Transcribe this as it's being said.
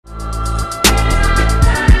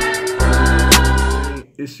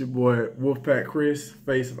It's your boy Wolfpack Chris,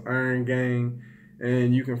 face of Iron Gang,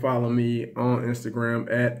 and you can follow me on Instagram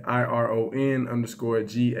at IRON_GANG.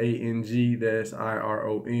 That's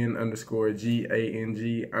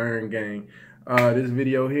IRON_GANG, Iron Gang. This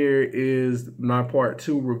video here is my part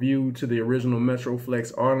 2 review to the original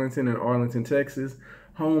Metroflex Arlington in Arlington, Texas,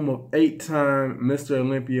 home of 8-time Mr.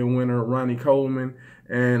 Olympia winner Ronnie Coleman.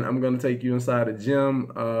 And I'm going to take you inside the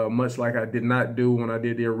gym, much like I did not do when I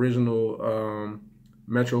did the original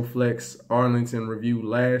Metroflex Arlington review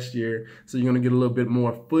last year. So you're going to get a little bit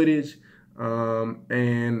more footage.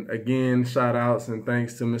 And again, shout outs and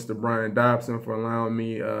thanks to Mr. Brian Dobson for allowing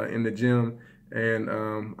me in the gym. And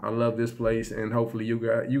I love this place, and hopefully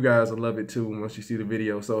you guys will love it too once you see the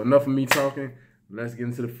video. So enough of me talking. Let's get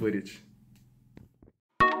into the footage.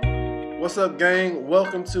 What's up, gang?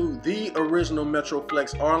 Welcome to the original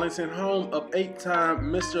Metroflex Arlington, home of 8-time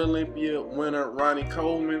Mr. Olympia winner Ronnie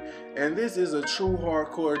Coleman. And this is a true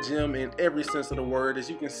hardcore gym in every sense of the word. As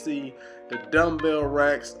you can see, the dumbbell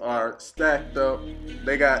racks are stacked up.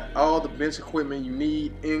 They got all the bench equipment you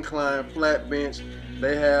need, incline, flat bench.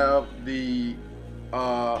 They have the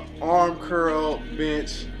arm curl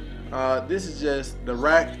bench. This is just the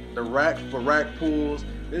rack for rack pulls.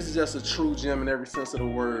 This is just a true gym in every sense of the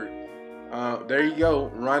word. There you go,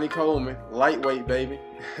 Ronnie Coleman, lightweight, baby.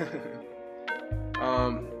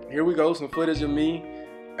 Here we go, some footage of me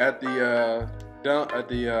at the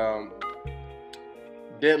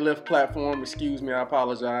deadlift platform. Excuse me, I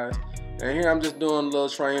apologize. And here I'm just doing a little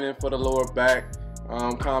training for the lower back,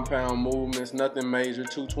 compound movements, nothing major.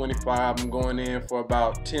 225. I'm going in for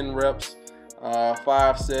about 10 reps,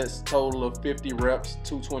 5 sets, total of 50 reps.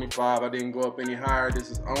 225. I didn't go up any higher. This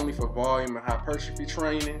is only for volume and hypertrophy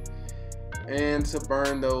training, and to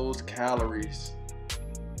burn those calories.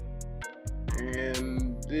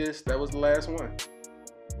 And that was the last one.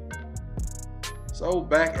 So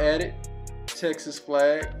back at it, Texas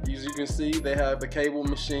flag. As you can see, they have the cable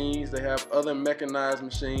machines, they have other mechanized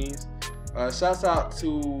machines. Shouts out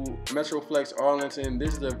to Metroflex Arlington.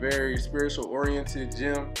 This is a very spiritual oriented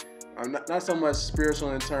gym. Not so much spiritual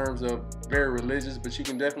in terms of very religious, but you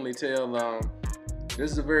can definitely tell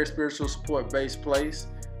this is a very spiritual support based place.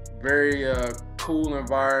 Very cool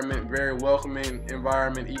environment, very welcoming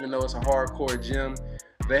environment, even though it's a hardcore gym.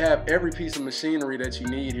 They have every piece of machinery that you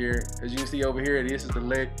need here. As you can see over here, this is the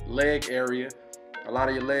leg area, a lot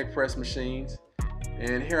of your leg press machines.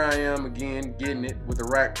 And here I am again getting it with the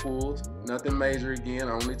rack pulls, nothing major again,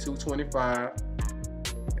 only 225.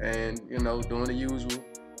 And you know, doing the usual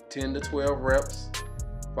 10 to 12 reps,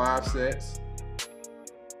 5 sets.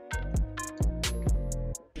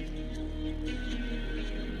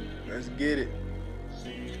 Let's get it.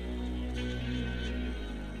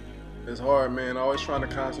 It's hard, man. Always trying to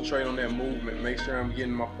concentrate on that movement, make sure I'm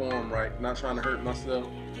getting my form right, not trying to hurt myself,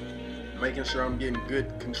 making sure I'm getting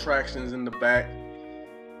good contractions in the back.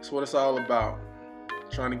 That's what it's all about.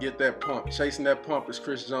 Trying to get that pump, chasing that pump, as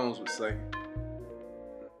Chris Jones would say.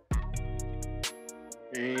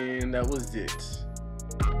 And that was it.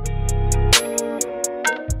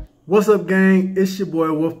 What's up, gang? It's your boy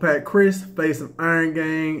Wolfpack Chris, face of Iron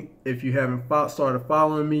Gang. If you haven't started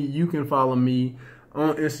following me, you can follow me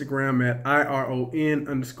on Instagram at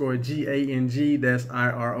IRON_GANG. That's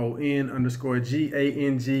IRON_GANG,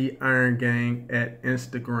 Iron Gang at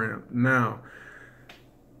Instagram. Now,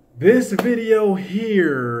 this video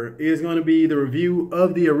here is going to be the review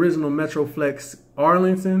of the original Metroflex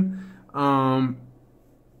Arlington. I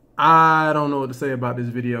don't know what to say about this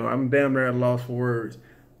video. I'm damn near at a loss for words.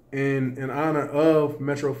 In honor of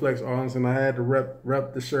Metroflex Arlington, I had to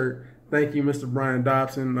rep the shirt. Thank you, Mr. Brian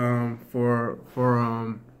Dobson, for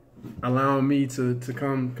allowing me to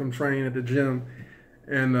come train at the gym,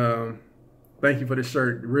 and thank you for the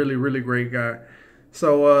shirt. Really great guy.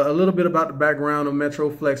 So a little bit about the background of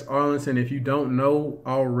Metroflex Arlington. If you don't know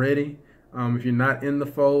already, if you're not in the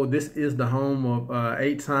fold, this is the home of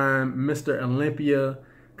 8-time Mr. Olympia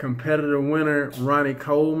competitor winner Ronnie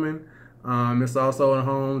Coleman. It's also a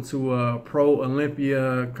home to Pro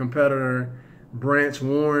Olympia competitor Branch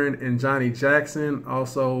Warren and Johnny Jackson,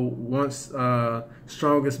 also once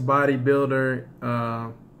strongest bodybuilder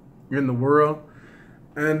in the world.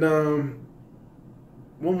 And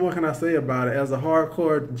what more can I say about it? As a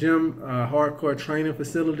hardcore gym, hardcore training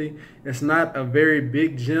facility, it's not a very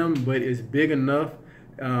big gym, but it's big enough.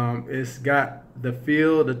 It's got the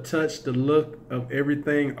feel, the touch, the look of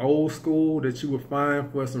everything old school that you would find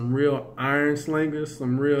for some real iron slingers,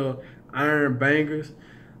 some real iron bangers.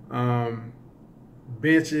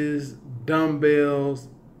 Benches, dumbbells,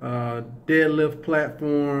 deadlift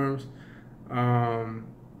platforms,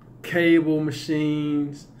 cable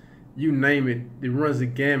machines, you name it. It runs the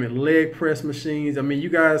gamut. Leg press machines. I mean, you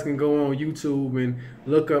guys can go on YouTube and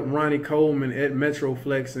look up Ronnie Coleman at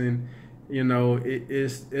Metroflex, and you know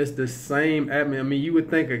it's the same. I mean, you would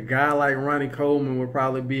think a guy like Ronnie Coleman would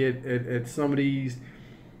probably be at some of these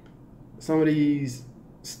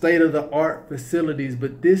state of the art facilities,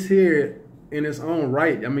 but this here in its own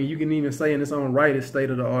right, I mean, you can even say in its own right, it's state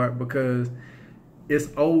of the art because it's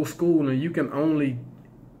old school, and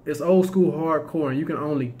it's old school hardcore, and you can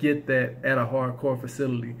only get that at a hardcore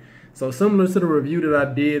facility. So similar to the review that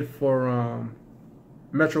I did for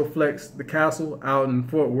Metroflex, the Castle out in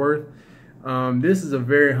Fort Worth, this is a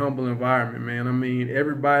very humble environment, man. I mean,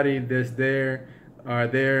 everybody that's there are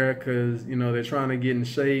there because, you know, they're trying to get in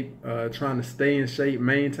shape, trying to stay in shape,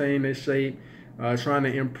 maintain their shape, trying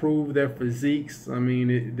to improve their physiques. I mean,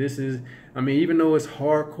 even though it's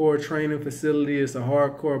hardcore training facility, it's a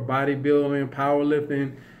hardcore bodybuilding,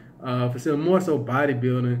 powerlifting facility, more so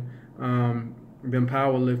bodybuilding than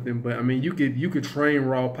powerlifting. But I mean, you could train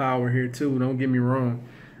raw power here too. Don't get me wrong.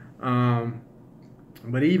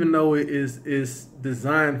 But even though it is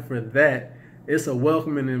designed for that, it's a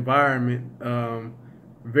welcoming environment.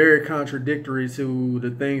 Very contradictory to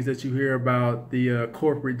the things that you hear about the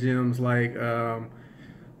corporate gyms like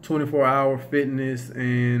 24-hour fitness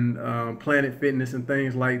and Planet Fitness and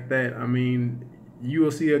things like that. I mean, you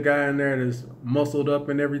will see a guy in there that's muscled up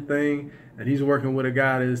and everything, and he's working with a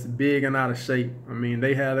guy that's big and out of shape. I mean,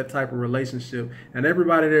 they have that type of relationship, and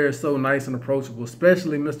everybody there is so nice and approachable,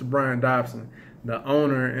 especially Mr. Brian Dobson, the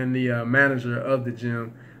owner and the manager of the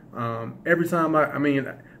gym. Every time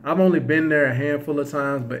I've only been there a handful of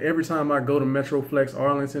times, but every time I go to Metroflex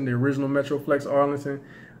Arlington, the original Metroflex Arlington,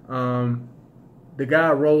 the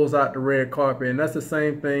guy rolls out the red carpet, and that's the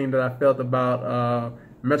same thing that I felt about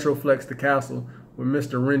Metroflex the Castle with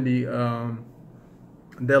Mr. Rendy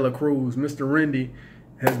Dela Cruz. Mr. Rendy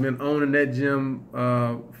has been owning that gym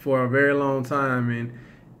for a very long time, and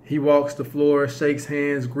he walks the floor, shakes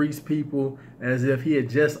hands, greets people as if he had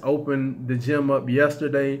just opened the gym up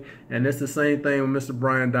yesterday. And it's the same thing with Mr.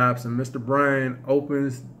 Brian Dobson. Mr. Brian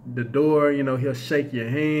opens the door, you know, he'll shake your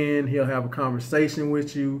hand, he'll have a conversation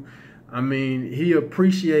with you. I mean, he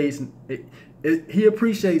appreciates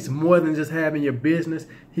more than just having your business.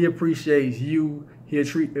 He appreciates you. He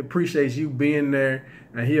appreciates you being there,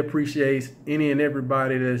 and he appreciates any and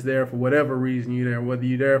everybody that's there for whatever reason you're there, whether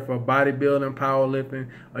you're there for bodybuilding, powerlifting,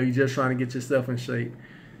 or you're just trying to get yourself in shape.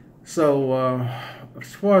 So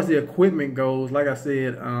as far as the equipment goes, like I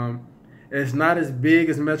said, it's not as big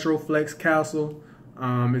as Metroflex Castle.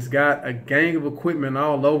 It's got a gang of equipment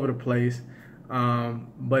all over the place,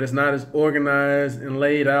 but it's not as organized and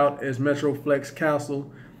laid out as Metroflex Castle.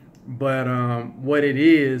 But what it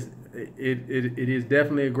is, it is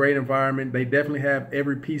definitely a great environment. They definitely have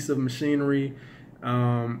every piece of machinery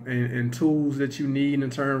and tools that you need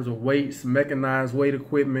in terms of weights, mechanized weight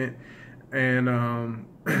equipment, and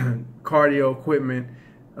cardio equipment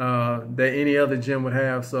that any other gym would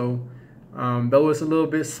have. So though it's a little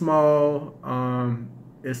bit small,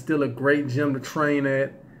 it's still a great gym to train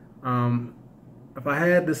at. If I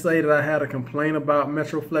had to say that I had a complaint about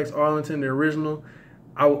Metroflex Arlington, the original,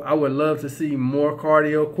 I would love to see more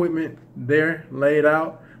cardio equipment there laid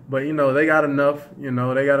out, but you know, they got enough. You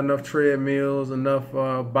know, they got enough treadmills, enough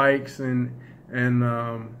bikes, and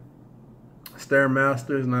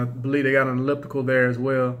Stairmasters, and I believe they got an elliptical there as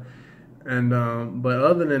well. And but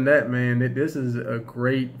other than that, man, this is a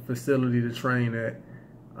great facility to train at.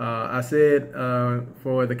 I said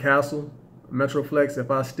for the Castle Metroflex,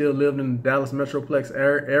 if I still lived in the Dallas Metroplex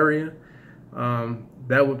area,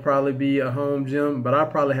 that would probably be a home gym, but I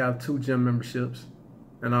probably have 2 gym memberships.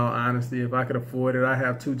 In all honesty, if I could afford it, I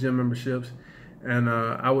have 2 gym memberships, and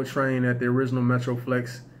I would train at the original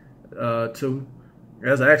Metroflex too.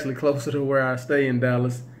 That's actually closer to where I stay in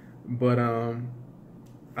Dallas, but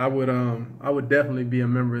I would definitely be a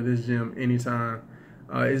member of this gym anytime.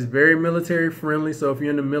 It's very military friendly, so if you're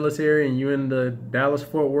in the military and you're in the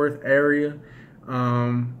Dallas-Fort Worth area,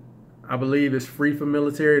 I believe it's free for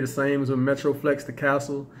military, the same as with Metroflex the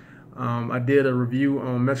Castle. I did a review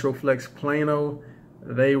on Metroflex Plano.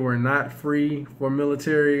 They were not free for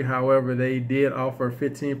military. However, they did offer a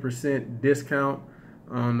 15% discount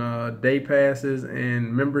on day passes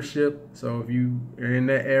and membership. So if you are in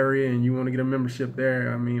that area and you want to get a membership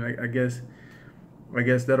there, I mean, I guess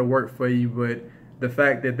that'll work for you. But the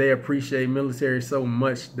fact that they appreciate military so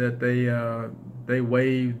much that they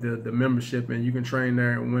waive the membership and you can train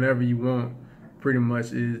there whenever you want, pretty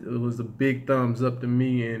much it was a big thumbs up to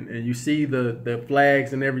me. And you see the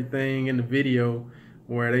flags and everything in the video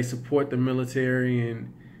where they support the military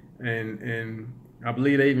and I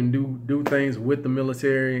believe they even do things with the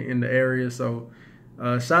military in the area. So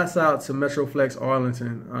shouts out to Metroflex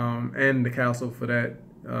Arlington and the council for that.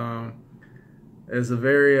 As a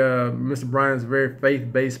very Mr. Bryan's a very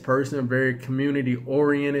faith-based person, very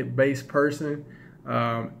community-oriented based person.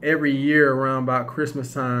 Every year around about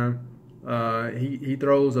Christmas time, he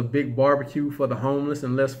throws a big barbecue for the homeless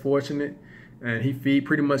and less fortunate, and he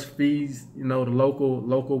pretty much feeds, you know, the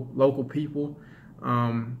local people.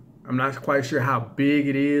 I'm not quite sure how big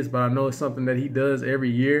it is, but I know it's something that he does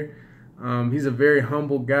every year. He's a very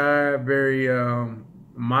humble guy, very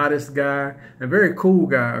modest guy, and very cool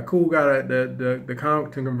guy. A cool guy to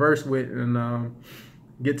converse with and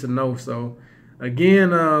get to know. So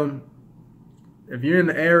again, if you're in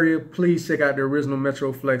the area, please check out the original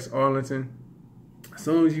Metroflex Arlington. As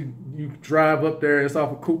soon as you drive up there, it's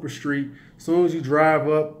off of Cooper Street. As soon as you drive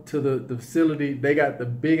up to the facility, they got the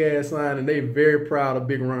big ass sign, and they very proud of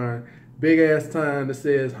Big Ron. Big ass sign that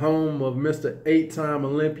says home of Mr. 8-time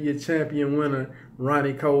Olympia champion winner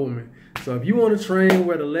Ronnie Coleman. So if you want to train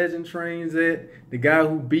where the legend trains at, the guy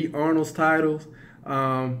who beat Arnold's titles,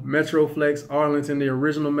 Metroflex Arlington, the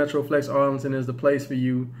original Metroflex Arlington is the place for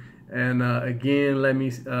you. And again, let me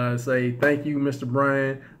say thank you, Mr.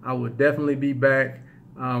 Bryan. I will definitely be back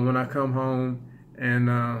when I come home. And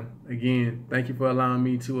again, thank you for allowing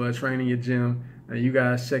me to train in your gym. And you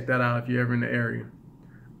guys check that out if you're ever in the area.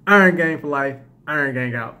 Iron Gang for life. Iron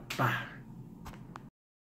Gang out. Bye.